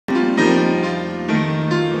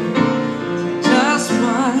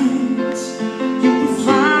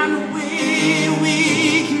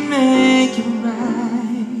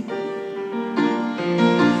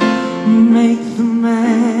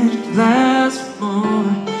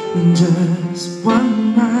just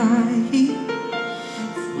one night,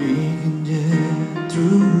 if we can get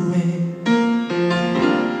through it.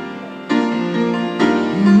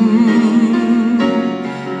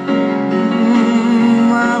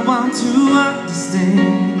 I want to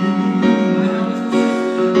understand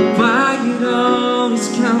why it always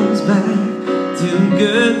comes back to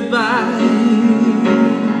goodbye.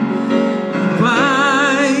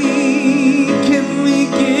 Why can we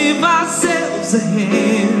give ourselves a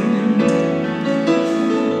hand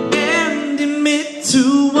and admit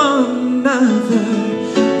to one another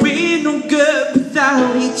we're no good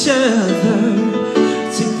without each other?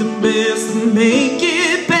 Take the best and make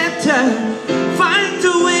it better, find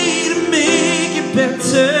a way to make it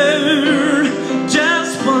better.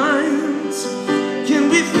 Just once, can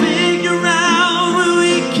we figure out what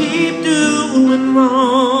we keep doing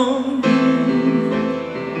wrong?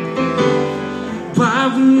 Why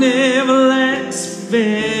we never last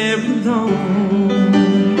very long?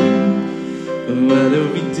 What are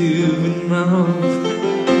we doing wrong?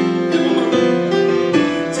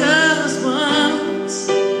 Just once,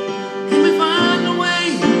 can we find a way,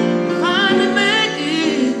 finally make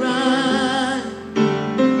it right?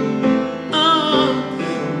 Oh,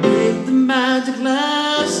 make the magic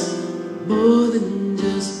last more than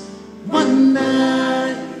just one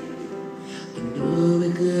night. I know we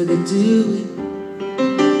could do it.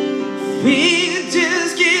 We could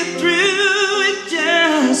just get through it,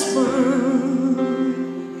 just one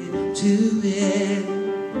to it.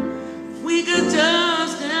 We could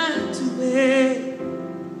just get to it,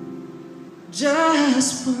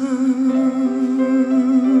 just one.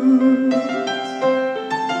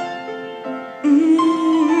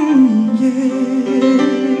 Yeah.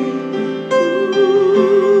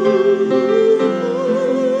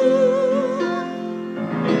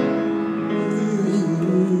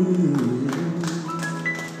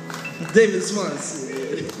 David Swanson.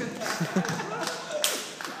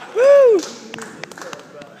 Woo!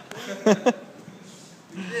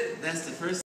 That's the first